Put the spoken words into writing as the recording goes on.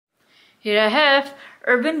Here I have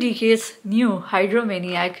Urban Decay's new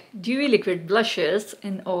Hydromaniac Dewy Liquid Blushes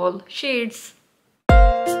in all shades.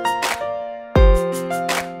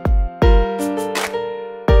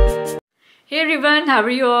 Hey everyone, how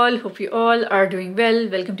are you all? Hope you all are doing well.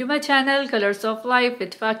 Welcome to my channel Colors of Life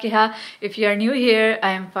with Fakiha. If you are new here,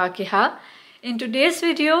 I am Fakiha. In today's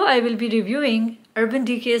video, I will be reviewing Urban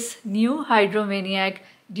Decay's new Hydromaniac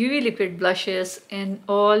Dewy Liquid Blushes in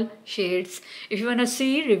all shades. If you want to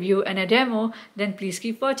see, review and a demo, then please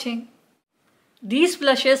keep watching. These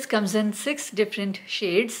blushes comes in 6 different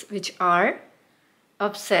shades, which are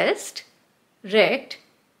Obsessed, Wrecked,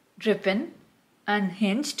 Drippin',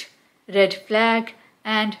 Unhinged, Red Flag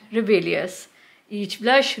and Rebellious. Each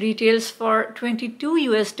blush retails for $22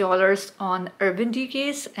 US on Urban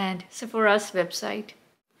Decay's and Sephora's website.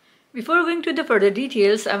 Before going to the further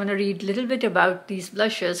details, I want to read a little bit about these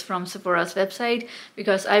blushes from Sephora's website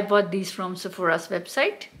because I bought these from Sephora's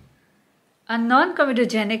website. A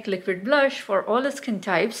non-comedogenic liquid blush for all skin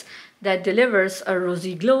types that delivers a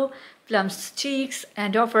rosy glow, plumps cheeks,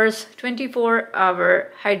 and offers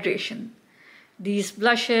 24-hour hydration. These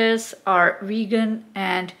blushes are vegan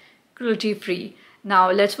and cruelty-free. Now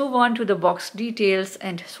let's move on to the box details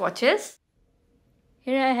and swatches.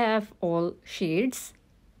 Here I have all shades.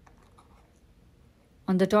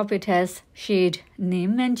 On the top it has shade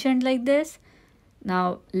name mentioned like this.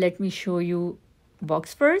 Now let me show you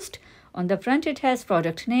box first. On the front it has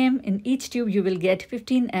product name. In each tube you will get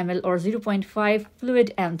 15 ml or 0.5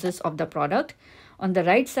 fluid ounces of the product. On the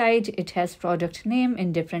right side it has product name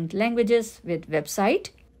in different languages with website.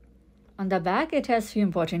 On the back it has few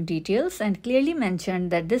important details and clearly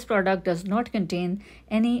mentioned that this product does not contain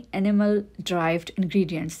any animal derived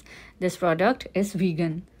ingredients. This product is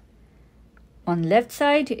vegan. On left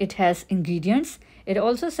side it has ingredients. It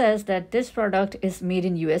also says that this product is made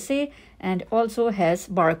in USA and also has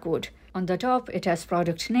barcode. On the top it has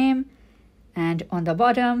product name and on the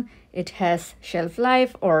bottom it has shelf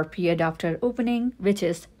life or period after opening, which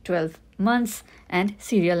is 12 months and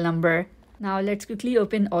serial number. Now let's quickly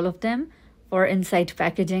open all of them for inside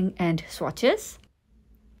packaging and swatches.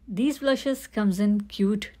 These blushes comes in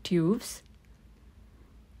cute tubes.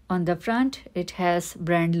 On the front, it has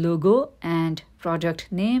brand logo and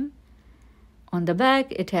product name. On the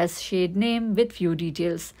back, it has shade name with few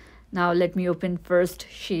details. Now let me open first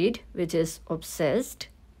shade, which is Obsessed.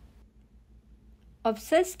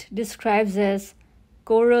 Obsessed describes as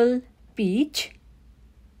coral peach.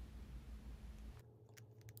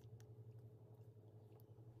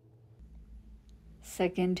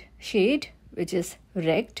 Second shade, which is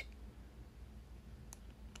Wrecked.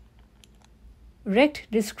 Wrecked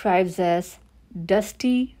describes as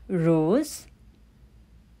dusty rose.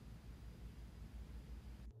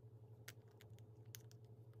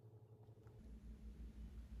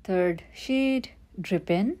 Third shade,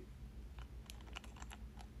 Drippin'.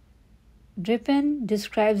 Drippin'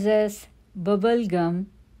 describes as bubblegum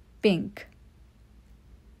pink.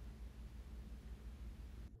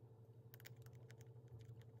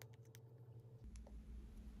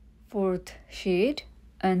 Fourth shade,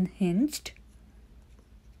 Unhinged.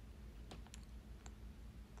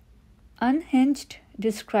 Unhinged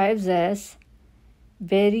describes as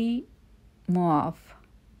berry mauve.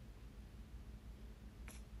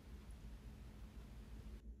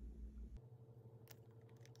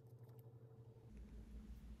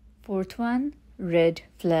 Fourth one, Red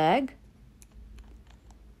Flag.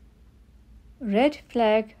 Red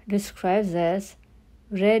Flag describes as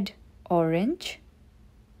red orange.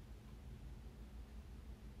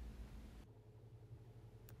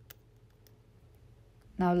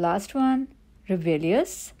 Now last one,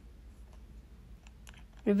 Rebellious.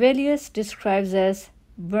 Rebellious describes as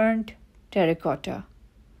burnt terracotta.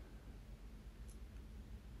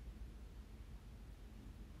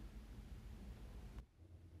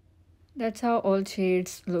 That's how all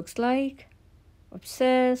shades looks like.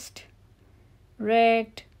 Obsessed,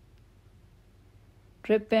 Wrecked,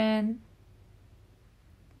 Drippin',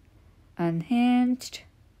 Unhinged,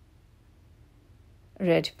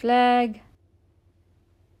 Red Flag,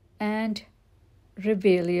 and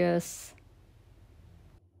Rebellious.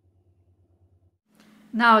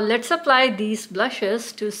 Now let's apply these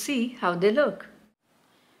blushes to see how they look.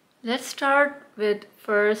 Let's start with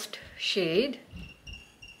first shade,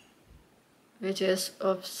 which is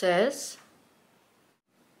Obsessed.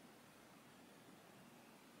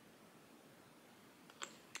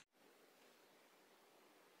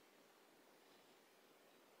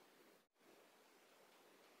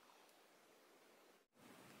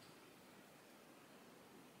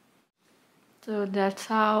 So that's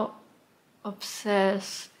how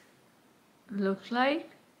Obsessed looks like.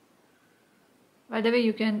 By the way,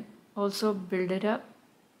 you can also build it up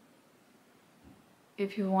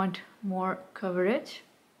if you want more coverage.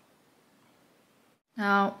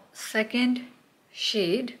 Now, second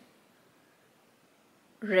shade,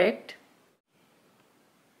 Wrecked.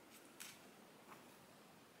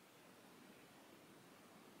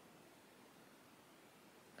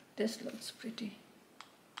 This looks pretty.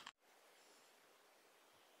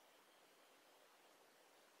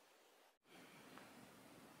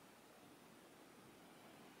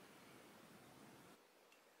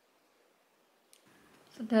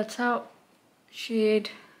 So that's how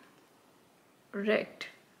shade Wrecked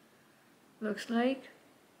looks like.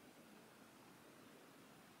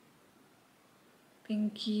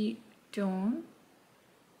 Pinky tone.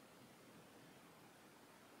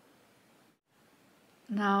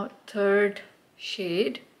 Now third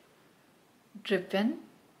shade, Drippin'.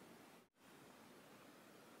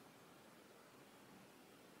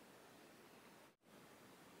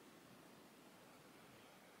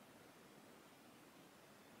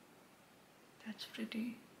 That's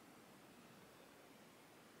pretty.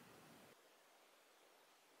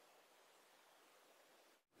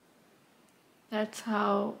 That's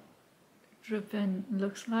how Drippin'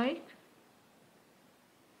 looks like.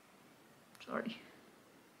 Sorry.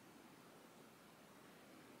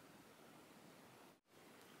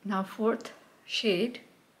 Now fourth shade,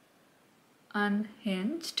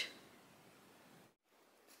 Unhinged.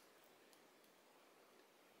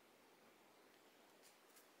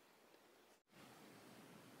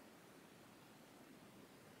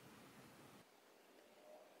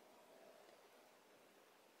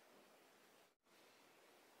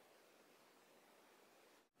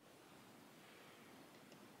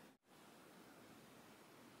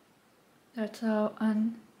 That's how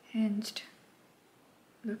Unhinged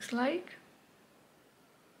looks like.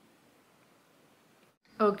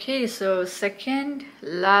 Okay, so second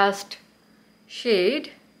last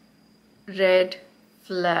shade, Red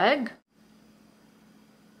Flag.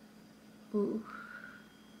 Ooh.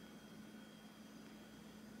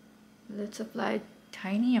 Let's apply a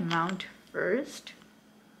tiny amount first,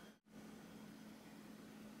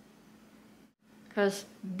 because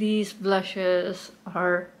these blushes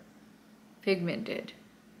are pigmented.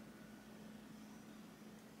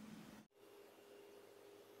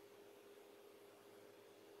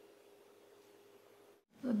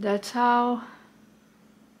 So that's how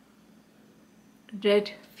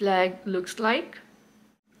Red Flag looks like.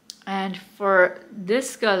 And for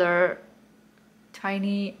this color,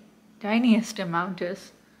 tiniest amount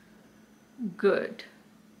is good.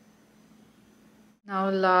 Now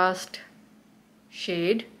last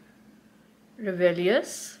shade,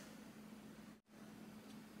 Rebellious.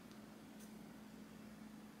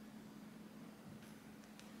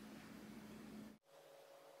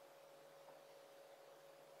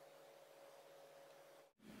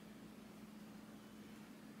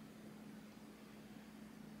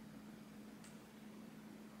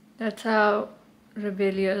 That's how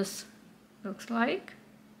Rebellious looks like.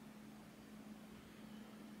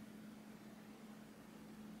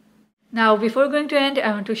 Now, before going to end,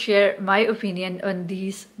 I want to share my opinion on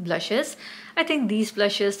these blushes. I think these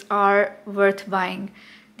blushes are worth buying.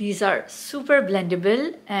 These are super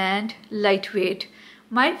blendable and lightweight.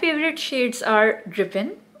 My favorite shades are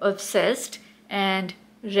Drippin', Obsessed, and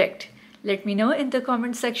Wrecked. Let me know in the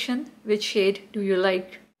comment section which shade do you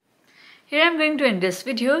like. Here I'm going to end this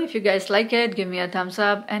video. If you guys like it, give me a thumbs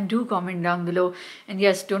up and do comment down below. And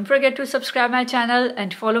yes, don't forget to subscribe my channel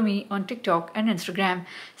and follow me on TikTok and Instagram.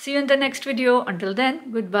 See you in the next video. Until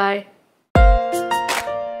then, goodbye.